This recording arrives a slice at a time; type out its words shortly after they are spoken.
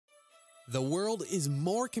The world is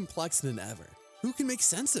more complex than ever. Who can make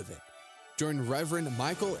sense of it? Join Reverend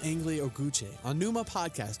Michael Angley Oguche on Numa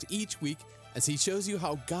Podcast each week as he shows you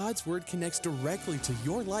how God's Word connects directly to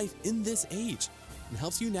your life in this age and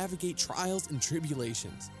helps you navigate trials and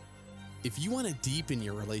tribulations. If you want to deepen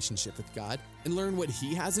your relationship with God and learn what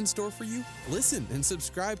He has in store for you, listen and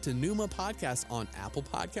subscribe to Numa Podcast on Apple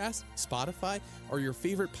Podcasts, Spotify, or your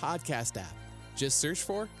favorite podcast app. Just search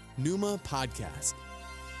for Numa Podcast.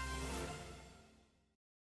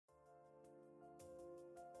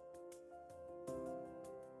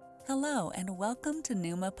 Hello and welcome to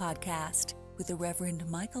Numa Podcast with the Reverend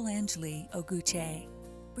Michael Angley Oguche,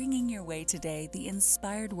 bringing your way today the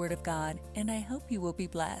inspired Word of God, and I hope you will be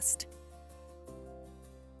blessed.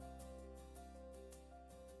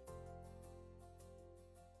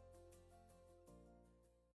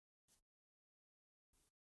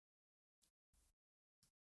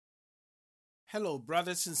 Hello,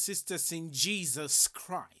 brothers and sisters in Jesus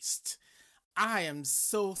Christ. I am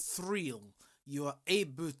so thrilled you are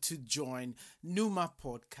able to join Numa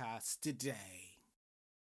Podcast today.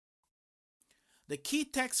 The key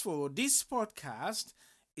text for this podcast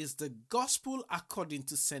is the Gospel according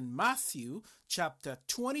to St. Matthew, chapter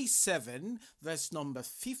 27, verse number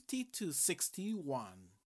 50 to 61.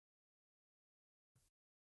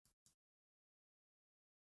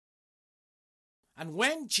 And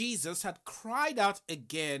when Jesus had cried out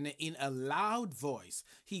again in a loud voice,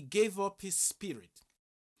 he gave up his spirit.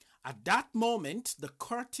 At that moment, the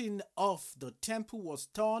curtain of the temple was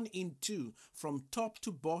torn in two from top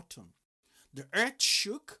to bottom. The earth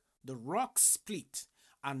shook, the rocks split,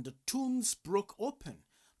 and the tombs broke open.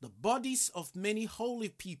 The bodies of many holy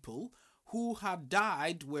people who had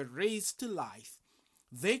died were raised to life.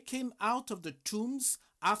 They came out of the tombs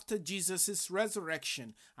after Jesus'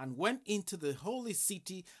 resurrection and went into the holy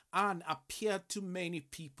city and appeared to many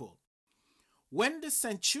people. When the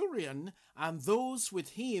centurion and those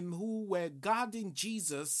with him who were guarding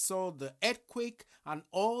Jesus saw the earthquake and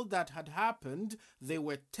all that had happened, they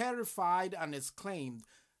were terrified and exclaimed,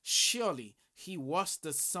 "Surely he was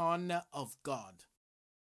the Son of God."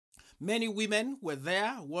 Many women were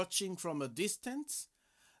there watching from a distance.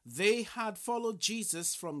 They had followed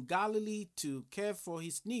Jesus from Galilee to care for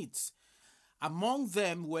his needs. Among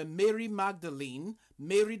them were Mary Magdalene,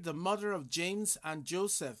 Mary the mother of James and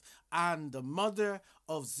Joseph, and the mother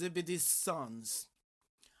of Zebedee's sons.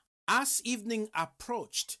 As evening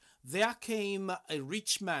approached, there came a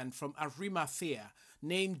rich man from Arimathea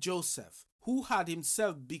named Joseph, who had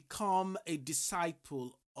himself become a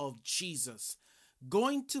disciple of Jesus.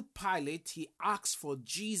 Going to Pilate, he asked for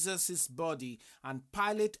Jesus' body, and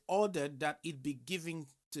Pilate ordered that it be given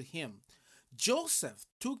to him. Joseph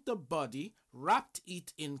took the body, wrapped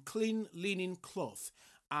it in clean linen cloth,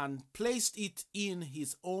 and placed it in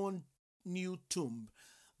his own new tomb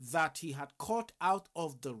that he had cut out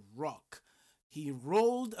of the rock. He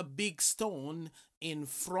rolled a big stone in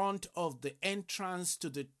front of the entrance to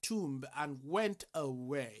the tomb and went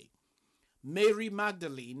away. Mary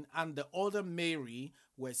Magdalene and the other Mary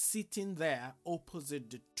were sitting there opposite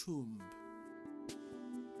the tomb.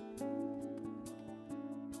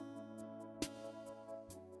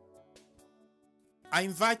 I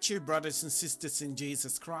invite you, brothers and sisters in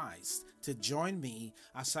Jesus Christ, to join me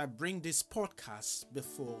as I bring this podcast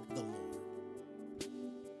before the Lord.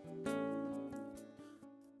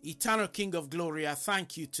 Eternal King of Glory, I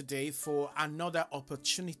thank you today for another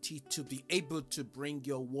opportunity to be able to bring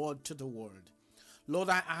your word to the world. Lord,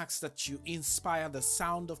 I ask that you inspire the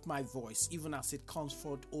sound of my voice, even as it comes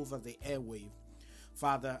forth over the airwave.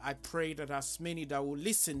 Father, I pray that as many that will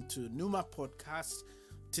listen to Numa Podcast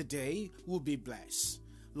today will be blessed.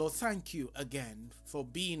 Lord, thank you again for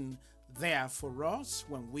being there for us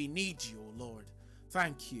when we need you, Lord.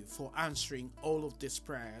 Thank you for answering all of these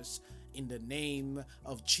prayers in the name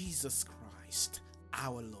of Jesus Christ,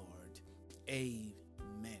 our Lord. Amen.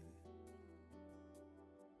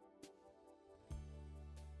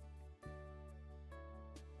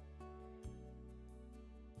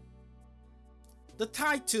 The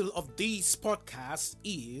title of this podcast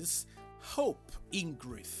is Hope in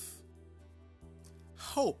Grief.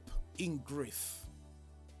 Hope in grief.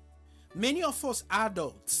 Many of us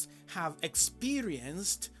adults have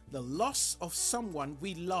experienced the loss of someone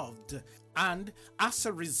we loved, and as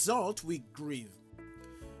a result, we grieve.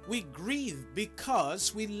 We grieve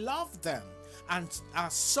because we love them and are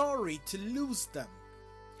sorry to lose them.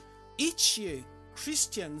 Each year,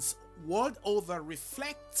 Christians world over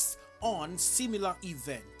reflects on similar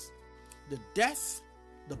events: the death,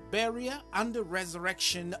 the burial, and the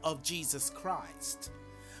resurrection of Jesus Christ.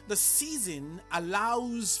 The season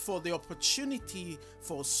allows for the opportunity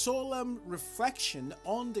for solemn reflection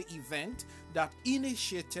on the event that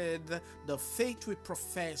initiated the faith we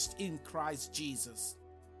professed in Christ Jesus.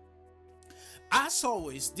 As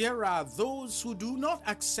always, there are those who do not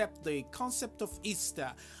accept the concept of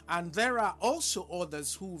Easter, and there are also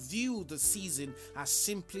others who view the season as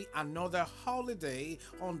simply another holiday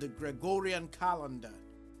on the Gregorian calendar.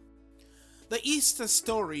 The Easter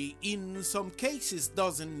story in some cases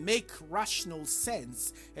doesn't make rational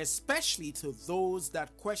sense, especially to those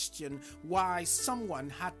that question why someone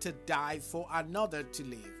had to die for another to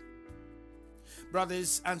live.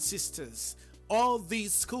 Brothers and sisters, all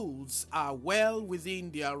these schools are well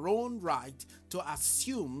within their own right to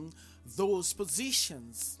assume those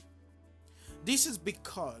positions. This is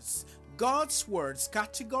because God's words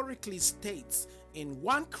categorically states in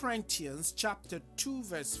 1 Corinthians chapter 2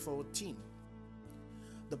 verse 14,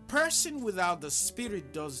 "The person without the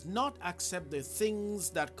Spirit does not accept the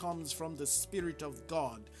things that comes from the Spirit of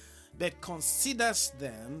God, but considers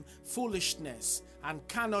them foolishness and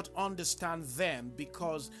cannot understand them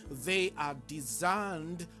because they are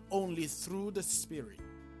discerned only through the Spirit."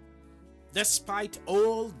 Despite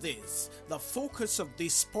all this, the focus of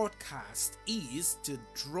this podcast is to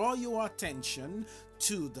draw your attention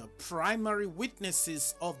to the primary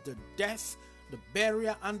witnesses of the death, the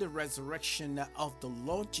burial, and the resurrection of the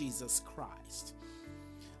Lord Jesus Christ.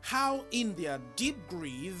 How in their deep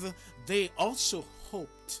grief they also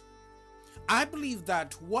hoped. I believe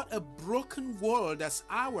that what a broken world as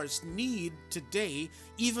ours need today,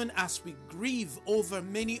 even as we grieve over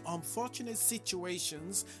many unfortunate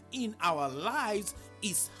situations in our lives,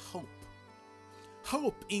 is hope.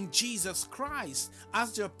 Hope in Jesus Christ,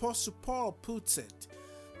 as the Apostle Paul puts it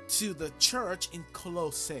to the church in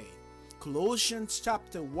Colossae. Colossians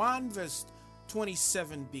chapter 1 verse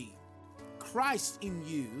 27b. Christ in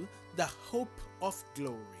you, the hope of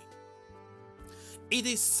glory. It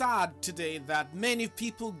is sad today that many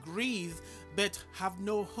people grieve but have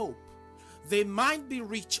no hope. They might be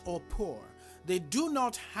rich or poor. They do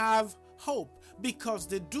not have hope because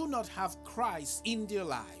they do not have Christ in their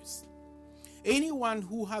lives. Anyone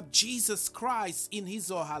who has Jesus Christ in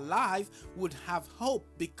his or her life would have hope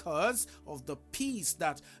because of the peace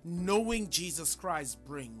that knowing Jesus Christ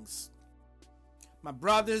brings. My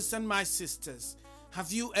brothers and my sisters,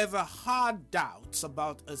 have you ever had doubts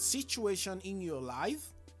about a situation in your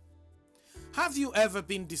life? Have you ever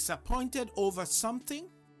been disappointed over something?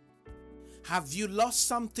 Have you lost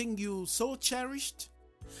something you so cherished?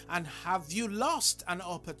 And have you lost an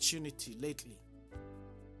opportunity lately?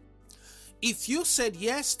 If you said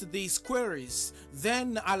yes to these queries,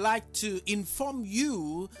 then I'd like to inform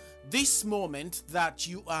you this moment that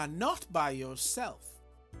you are not by yourself.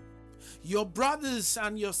 Your brothers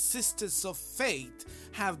and your sisters of faith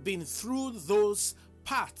have been through those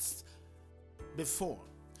paths before.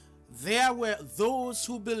 There were those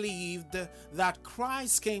who believed that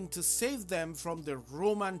Christ came to save them from the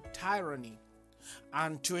Roman tyranny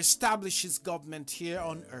and to establish his government here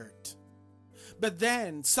on earth. But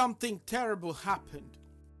then something terrible happened.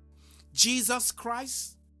 Jesus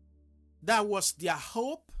Christ, that was their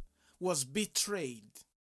hope, was betrayed,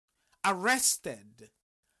 arrested,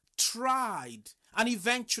 tried, and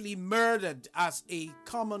eventually murdered as a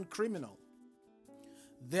common criminal.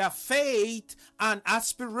 Their faith and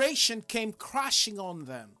aspiration came crashing on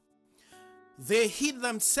them. They hid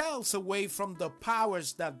themselves away from the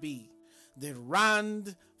powers that be. They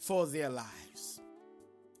ran for their lives.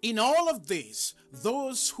 In all of this,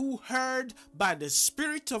 those who heard by the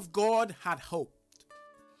Spirit of God had hoped.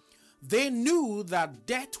 They knew that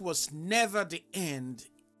death was never the end.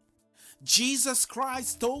 Jesus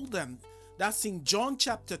Christ told them, that's in John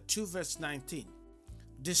chapter 2 verse 19,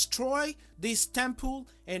 "Destroy this temple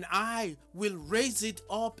and I will raise it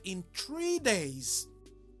up in 3 days."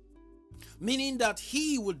 Meaning that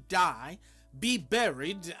he would die, be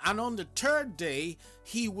buried, and on the 3rd day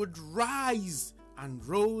he would rise, and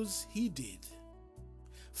rose he did.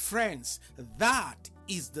 Friends, that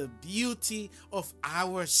is the beauty of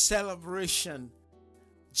our celebration.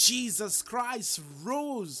 Jesus Christ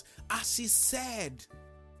rose as he said.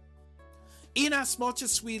 Inasmuch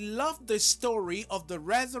as we love the story of the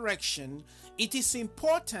resurrection, it is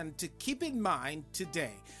important to keep in mind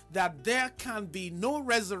today that there can be no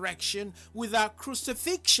resurrection without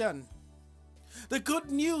crucifixion. The good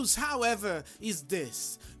news, however, is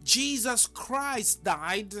this: Jesus Christ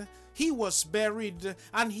died, he was buried,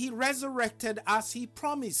 and he resurrected as he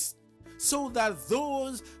promised, so that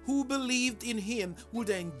those who believed in him would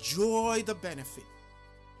enjoy the benefit.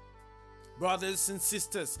 Brothers and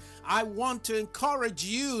sisters, I want to encourage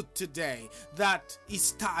you today that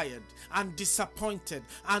is tired and disappointed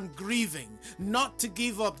and grieving, not to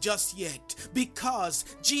give up just yet,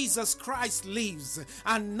 because Jesus Christ lives.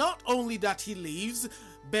 And not only that he lives,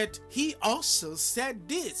 but he also said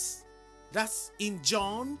this. That's in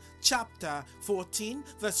John chapter 14,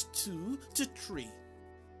 verse 2 to 3.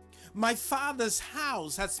 My Father's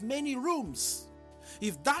house has many rooms.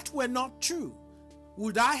 If that were not true,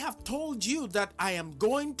 would I have told you that I am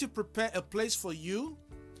going to prepare a place for you?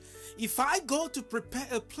 If I go to prepare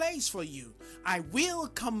a place for you, I will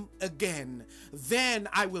come again. Then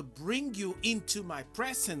I will bring you into my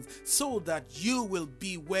presence so that you will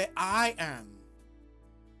be where I am.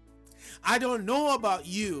 I don't know about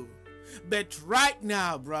you, but right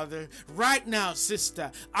now, brother, right now,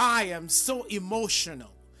 sister, I am so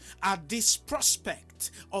emotional at this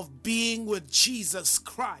prospect of being with Jesus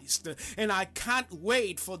Christ, and I can't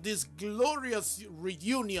wait for this glorious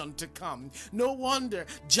reunion to come. No wonder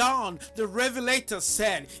John the Revelator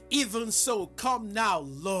said, even so, come now,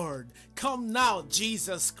 Lord, come now,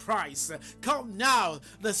 Jesus Christ, come now.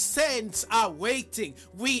 The saints are waiting.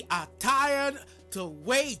 We are tired to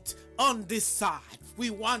wait on this side. We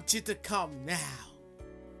want you to come now.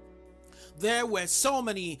 There were so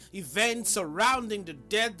many events surrounding the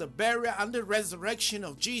death, the burial, and the resurrection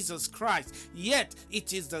of Jesus Christ. Yet,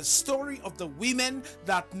 it is the story of the women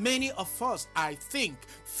that many of us, I think,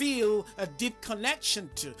 feel a deep connection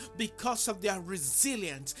to because of their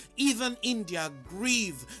resilience. Even in their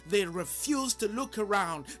grief, they refuse to look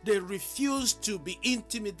around. They refuse to be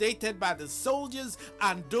intimidated by the soldiers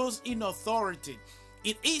and those in authority.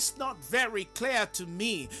 It is not very clear to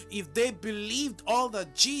me if they believed all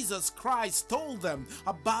that Jesus Christ told them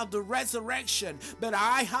about the resurrection, but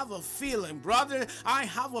I have a feeling, brother, I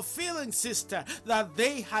have a feeling, sister, that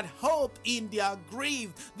they had hope in their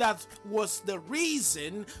grief. That was the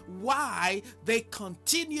reason why they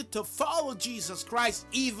continued to follow Jesus Christ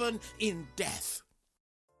even in death.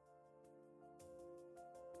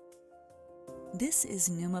 This is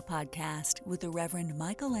Numa Podcast with the Reverend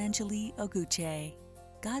Michael Angeli Oguche.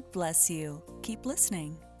 God bless you. Keep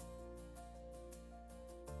listening.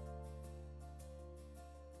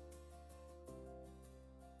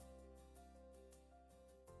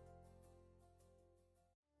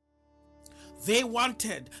 They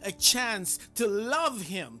wanted a chance to love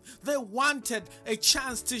him. They wanted a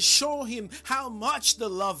chance to show him how much they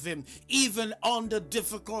love him, even under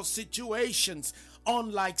difficult situations.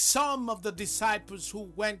 Unlike some of the disciples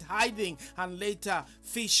who went hiding and later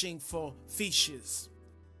fishing for fishes.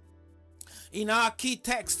 In our key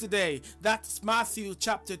text today, that's Matthew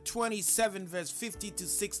chapter 27, verse 50 to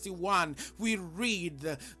 61, we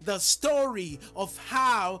read the story of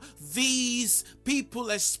how these people,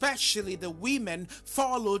 especially the women,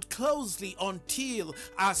 followed closely until,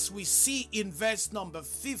 as we see in verse number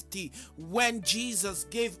 50, when Jesus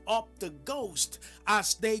gave up the ghost.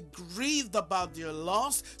 As they grieved about their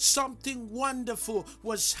loss, something wonderful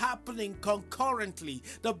was happening concurrently.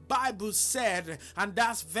 The Bible said, and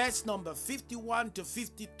that's verse number 51 to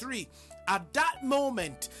 53, at that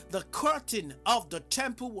moment the curtain of the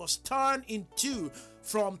temple was torn in two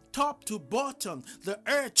from top to bottom. The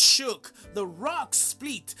earth shook, the rocks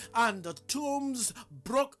split, and the tombs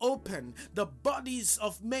broke open. The bodies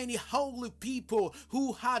of many holy people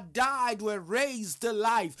who had died were raised to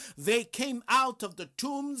life. They came out of the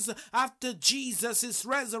tombs after Jesus'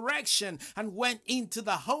 resurrection and went into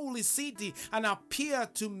the holy city and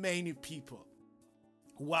appeared to many people.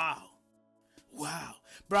 Wow. Wow,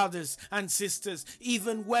 brothers and sisters,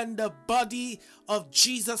 even when the body of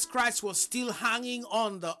Jesus Christ was still hanging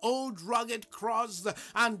on the old rugged cross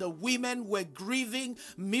and the women were grieving,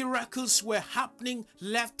 miracles were happening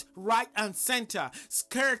left, right, and center.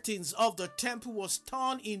 Curtains of the temple was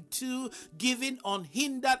torn in two, giving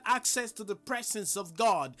unhindered access to the presence of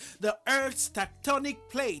God. The earth's tectonic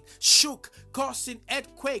plate shook, causing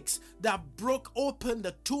earthquakes that broke open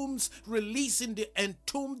the tombs, releasing the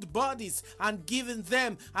entombed bodies and giving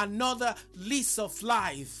them another lease of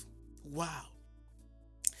life. Wow.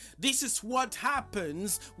 This is what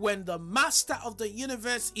happens when the master of the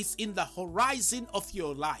universe is in the horizon of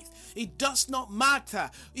your life. It does not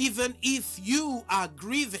matter even if you are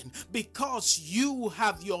grieving, because you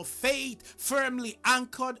have your faith firmly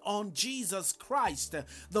anchored on Jesus Christ,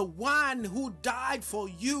 the one who died for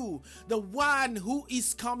you, the one who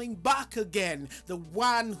is coming back again, the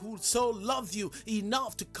one who so loved you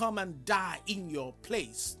enough to come and die in your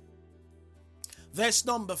place. Verse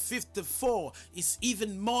number 54 is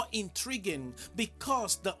even more intriguing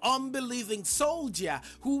because the unbelieving soldier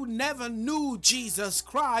who never knew Jesus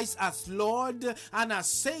Christ as Lord and as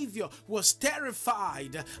Savior was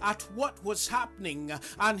terrified at what was happening,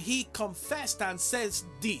 and he confessed and says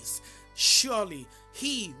this: surely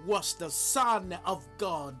he was the Son of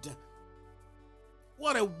God.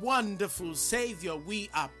 What a wonderful Savior we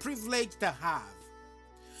are privileged to have.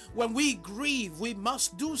 When we grieve, we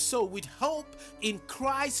must do so with hope in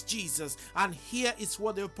Christ Jesus. And here is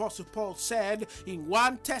what the Apostle Paul said in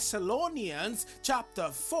 1 Thessalonians chapter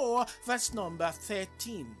 4, verse number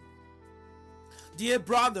 13. Dear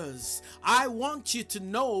brothers, I want you to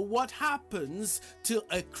know what happens to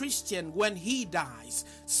a Christian when he dies,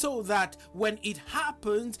 so that when it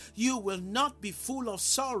happens, you will not be full of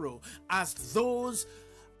sorrow, as those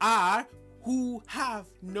are who have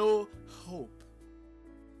no hope.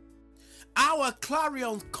 Our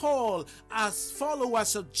clarion call as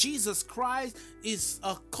followers of Jesus Christ is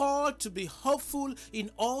a call to be hopeful in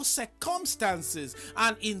all circumstances,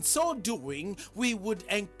 and in so doing, we would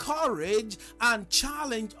encourage and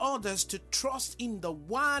challenge others to trust in the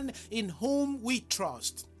one in whom we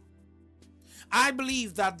trust. I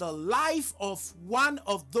believe that the life of one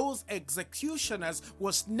of those executioners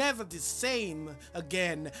was never the same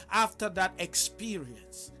again after that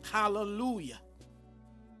experience. Hallelujah.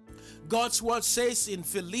 God's word says in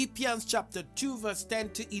Philippians chapter 2 verse 10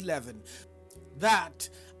 to 11 that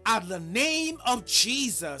at the name of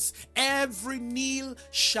Jesus every knee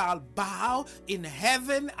shall bow in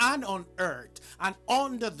heaven and on earth and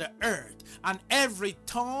under the earth, and every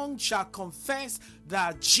tongue shall confess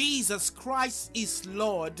that Jesus Christ is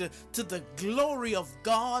Lord, to the glory of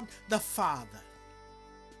God the Father.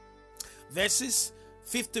 Verses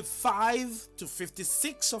 55 to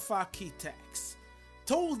 56 of our key text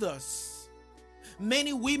told us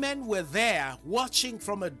many women were there watching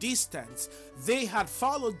from a distance. They had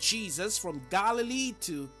followed Jesus from Galilee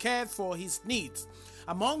to care for his needs.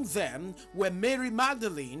 Among them were Mary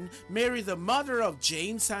Magdalene, Mary the mother of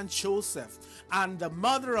James and Joseph, and the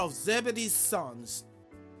mother of Zebedee's sons.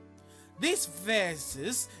 These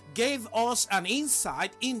verses gave us an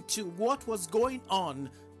insight into what was going on.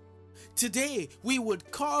 Today, we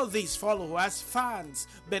would call these followers fans,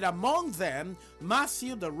 but among them,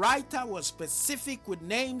 Matthew the writer was specific with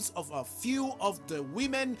names of a few of the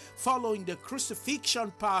women following the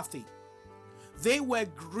crucifixion party. They were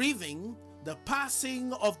grieving the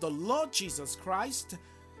passing of the Lord Jesus Christ.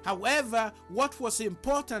 However, what was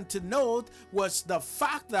important to note was the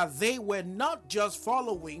fact that they were not just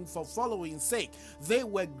following for following's sake. They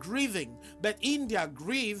were grieving, but in their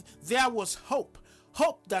grief, there was hope.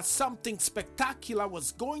 Hope that something spectacular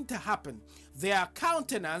was going to happen. Their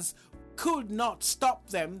countenance could not stop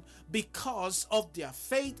them because of their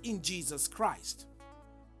faith in Jesus Christ.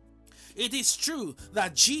 It is true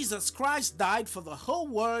that Jesus Christ died for the whole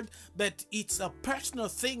world, but it's a personal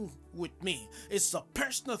thing with me. It's a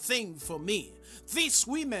personal thing for me. These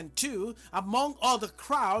women too, among other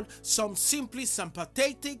crowd, some simply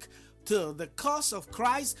sympathetic to the cause of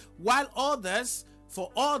Christ, while for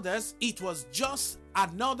others, it was just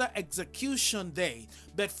another execution day.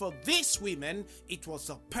 But for these women, it was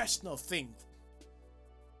a personal thing.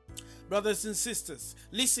 Brothers and sisters,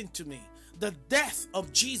 listen to me. The death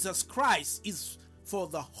of Jesus Christ is for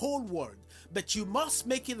the whole world, but you must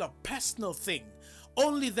make it a personal thing.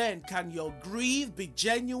 Only then can your grief be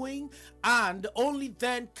genuine, and only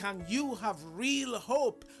then can you have real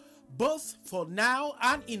hope, both for now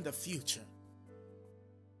and in the future.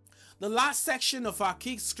 The last section of our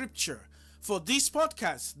key scripture for this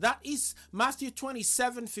podcast, that is Matthew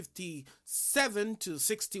 27:57 to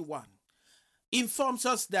 61, informs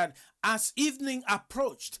us that as evening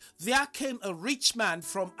approached, there came a rich man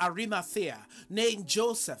from Arimathea named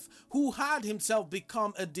Joseph, who had himself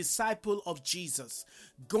become a disciple of Jesus.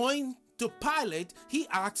 Going to Pilate, he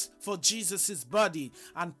asked for Jesus' body,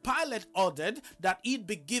 and Pilate ordered that it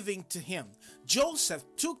be given to him. Joseph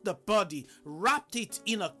took the body, wrapped it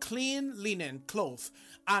in a clean linen cloth,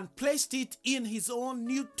 and placed it in his own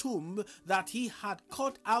new tomb that he had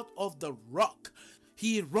cut out of the rock.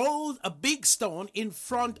 He rolled a big stone in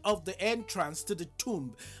front of the entrance to the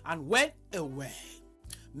tomb and went away.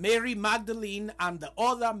 Mary Magdalene and the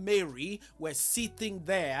other Mary were sitting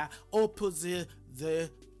there opposite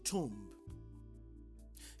the tomb.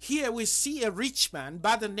 Here we see a rich man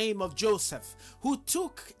by the name of Joseph who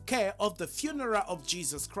took care of the funeral of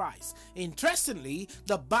Jesus Christ. Interestingly,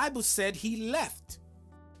 the Bible said he left.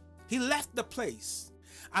 He left the place.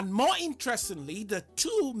 And more interestingly, the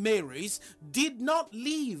two Marys did not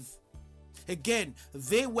leave. Again,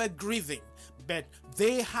 they were grieving, but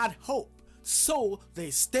they had hope. So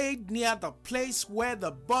they stayed near the place where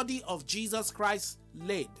the body of Jesus Christ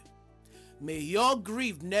laid. May your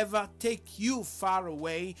grief never take you far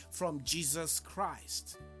away from Jesus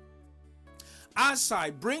Christ. As I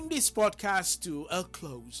bring this podcast to a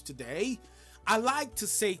close today, I like to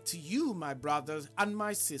say to you, my brother and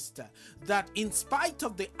my sister, that in spite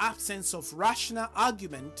of the absence of rational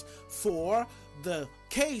argument for the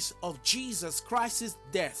case of Jesus Christ's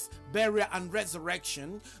death, burial, and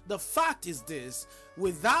resurrection, the fact is this: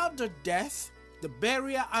 without the death, the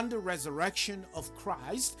burial, and the resurrection of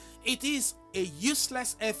Christ, it is a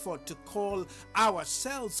useless effort to call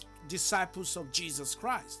ourselves disciples of Jesus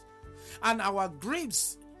Christ, and our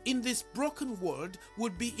griefs in this broken world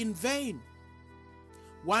would be in vain.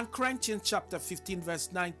 1 Corinthians chapter 15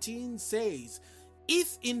 verse 19 says,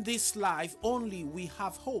 "If in this life only we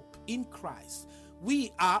have hope in Christ,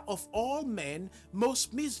 we are of all men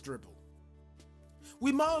most miserable."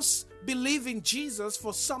 We must believe in Jesus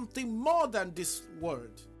for something more than this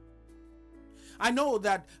world. I know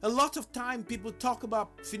that a lot of time people talk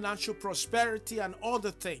about financial prosperity and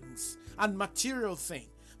other things and material things.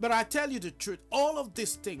 But I tell you the truth, all of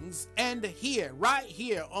these things end here, right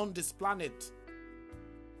here on this planet.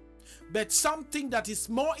 But something that is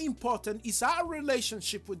more important is our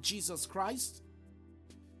relationship with Jesus Christ.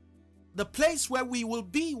 The place where we will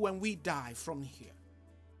be when we die from here.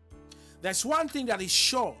 There's one thing that is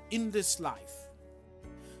sure in this life.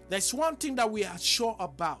 There's one thing that we are sure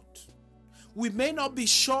about. We may not be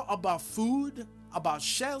sure about food, about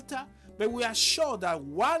shelter, but we are sure that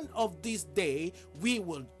one of these days we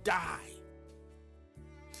will die.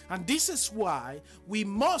 And this is why we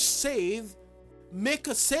must make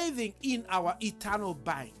a saving in our eternal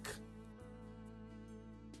bank.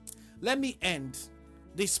 Let me end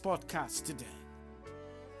this podcast today.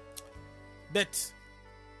 But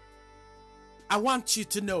I want you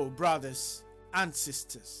to know, brothers and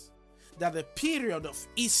sisters, that the period of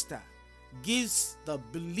Easter gives the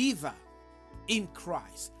believer in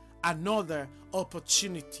Christ another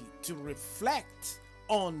opportunity to reflect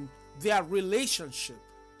on their relationship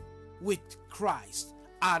with Christ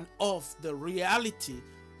and of the reality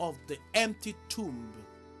of the empty tomb.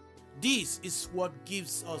 This is what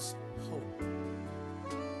gives us hope.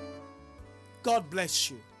 God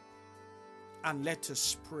bless you, and let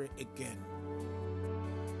us pray again.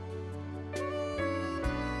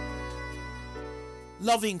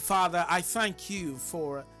 Loving Father, I thank you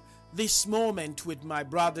for this moment with my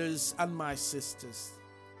brothers and my sisters.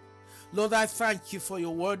 Lord, I thank you for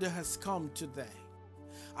your word that has come today.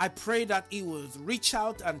 I pray that it will reach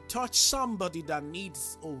out and touch somebody that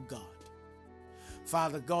needs, oh God.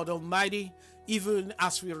 Father God Almighty, even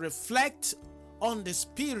as we reflect on this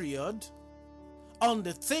period, on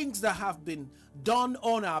the things that have been done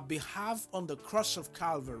on our behalf on the cross of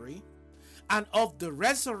Calvary, and of the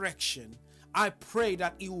resurrection, I pray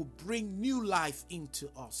that it will bring new life into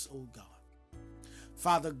us, oh God.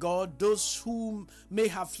 Father God, those who may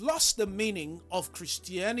have lost the meaning of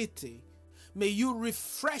Christianity, may you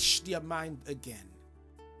refresh their mind again.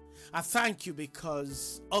 I thank you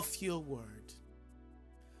because of your word.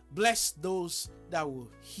 Bless those that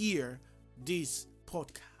will hear this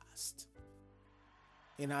podcast.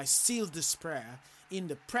 And I seal this prayer in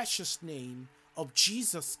the precious name of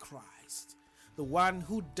Jesus Christ, the one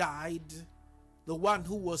who died, the one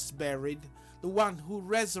who was buried, the one who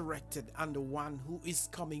resurrected, and the one who is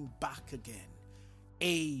coming back again.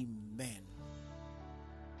 Amen.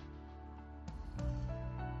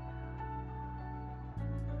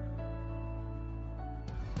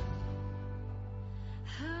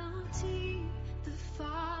 How deep the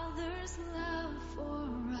Father's love for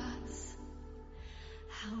us,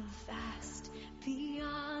 how vast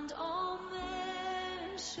beyond all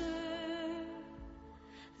measure,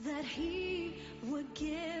 that He would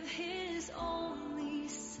give His only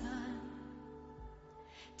Son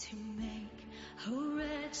to make a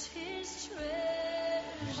wretch His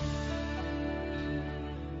treasure.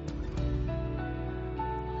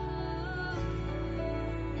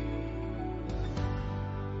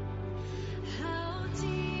 How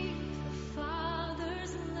deep the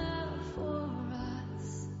Father's love for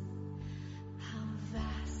us, how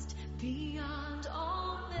vast beyond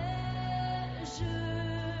all measure,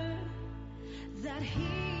 that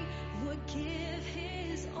He would give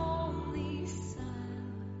His only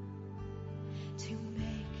Son to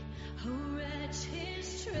make a wretch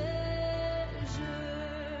His treasure.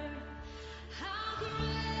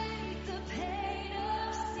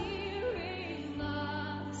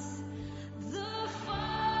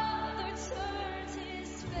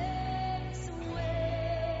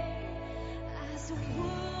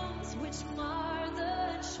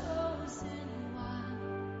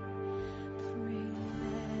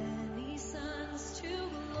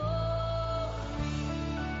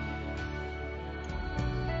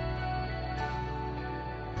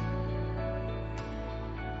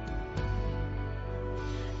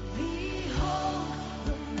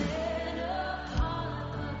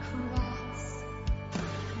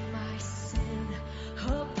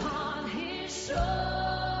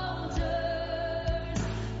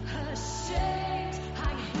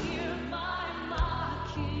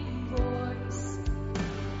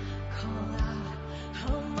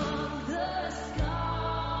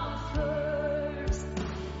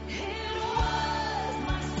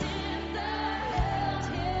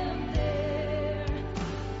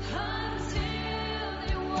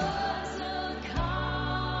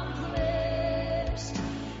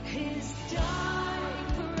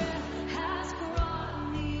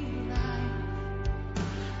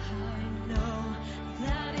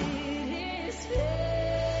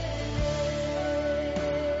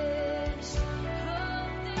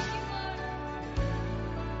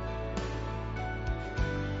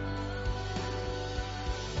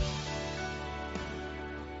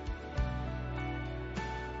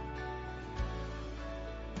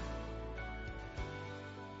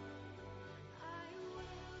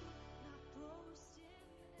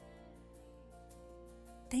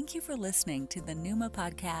 Thank you for listening to the Pneuma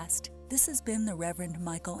Podcast. This has been the Reverend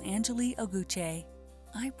Michael Angeli Oguche.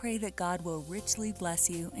 I pray that God will richly bless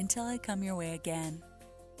you until I come your way again.